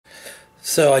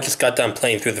So I just got done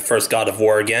playing through the first God of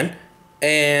War again,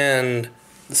 and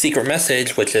the secret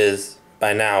message, which is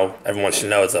by now everyone should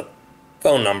know is a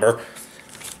phone number.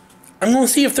 I'm going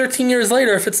to see if 13 years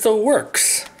later if it still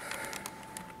works.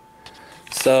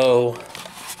 So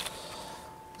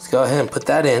let's go ahead and put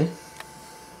that in.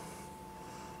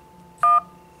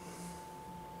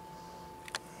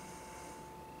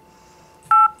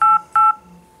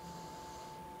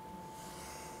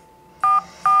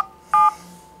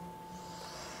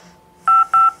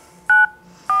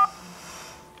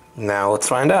 Now let's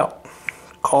find out.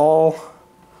 Call.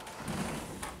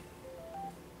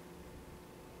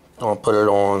 I'll put it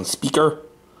on speaker.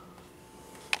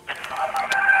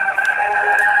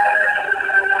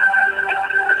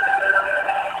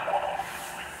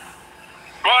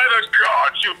 By the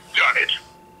gods, you've done it.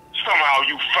 Somehow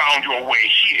you found your way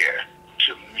here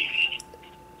to me.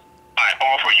 I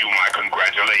offer you my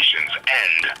congratulations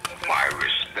and my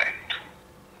respect.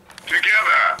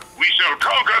 Together, we shall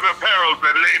conquer the perils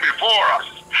that lay before us,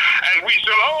 and we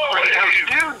shall always...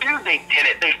 Dude, they did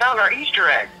it. They found our Easter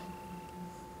egg.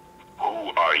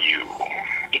 Who are you?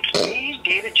 It's me,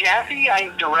 David Jaffe. I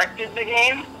directed the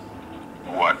game.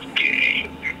 What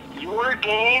game? Your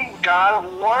game, God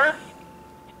of War.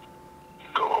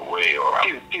 Go away or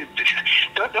I'll... Dude,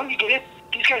 don't you get it?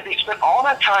 These guys, they spent all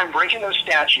that time breaking those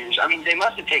statues. I mean, they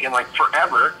must have taken, like,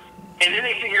 forever. And then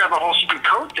they figured out the whole secret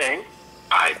code thing.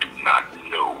 I do not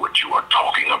know what you are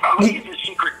talking about. Leave the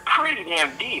secret pretty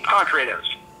damn deep, huh,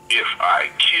 Kratos? If I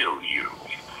kill you,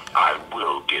 I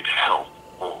will get help.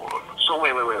 So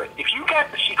wait. If you got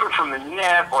the secret from the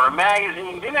net or a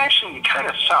magazine, then actually you kind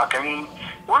of suck. I mean,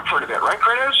 work for it a bit, right,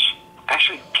 Kratos?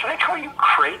 Actually, can I call you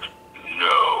Krait?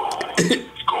 No.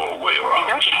 Go away or Hey, I'll...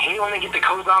 don't you hate when they get the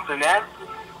codes off the net?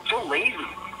 So lazy.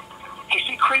 Hey,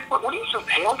 see, Krait, what are you so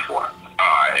pale for?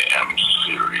 I am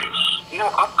serious. You know,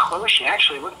 up close, you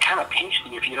actually look kind of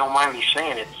pasty, if you don't mind me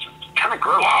saying. It's kind of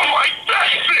gross. Oh, like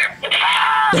that's it!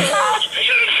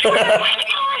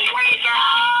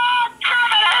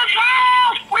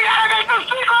 We gotta get the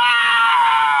secret!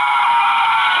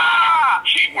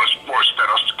 He was worse than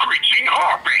a screeching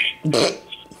harpy.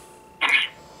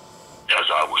 As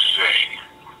I was saying,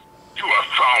 you have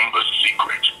found the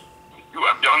secret. You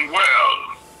have done well.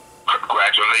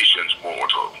 Congratulations,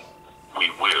 mortal. We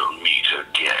will meet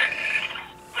again.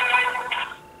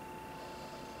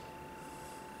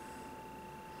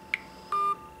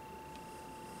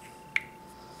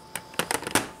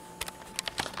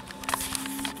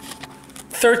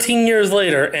 "13 years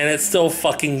later, and it still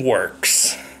fucking worked."